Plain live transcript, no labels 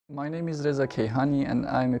My name is Reza and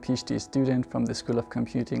I'm a PhD student from the School of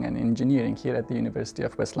Computing and Engineering here at the University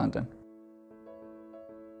of West London.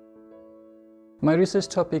 My research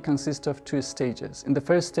topic consists of two stages. In the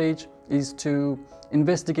first stage is to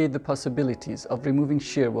investigate the possibilities of removing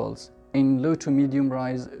shear walls in low to medium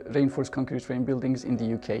rise reinforced concrete frame buildings in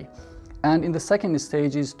the UK. And in the second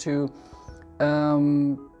stage is to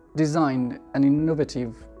design an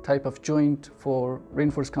innovative type of joint for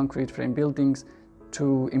reinforced concrete frame buildings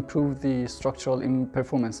to improve the structural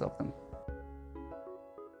performance of them.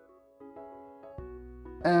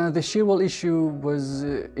 The shear wall issue was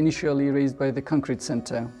initially raised by the Concrete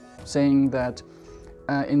Centre, saying that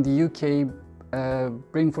in the UK,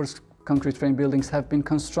 reinforced concrete frame buildings have been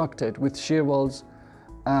constructed with shear walls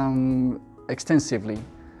extensively.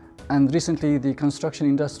 And recently, the construction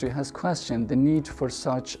industry has questioned the need for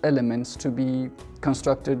such elements to be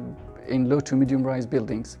constructed in low to medium rise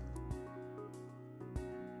buildings.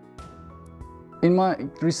 In my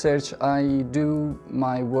research, I do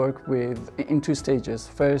my work in two stages.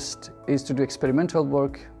 First is to do experimental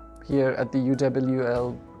work here at the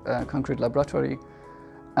UWL concrete laboratory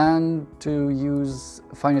and to use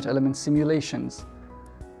finite element simulations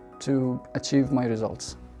to achieve my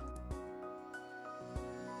results.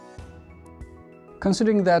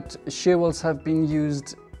 Considering that shear walls have been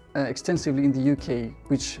used extensively in the UK,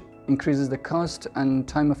 which increases the cost and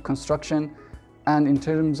time of construction, and in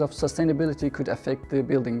terms of sustainability could affect the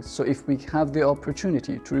buildings. So if we have the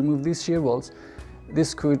opportunity to remove these shear walls,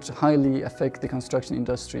 this could highly affect the construction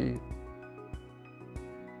industry.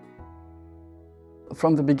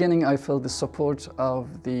 From the beginning, I felt the support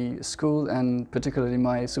of the school and particularly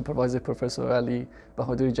my supervisor, Professor Ali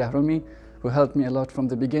Bahadur Jahrumi, who helped me a lot from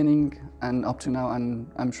the beginning and up to now,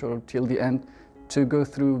 and I'm sure till the end, to go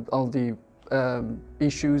through all the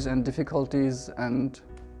issues and difficulties and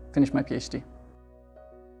finish my PhD.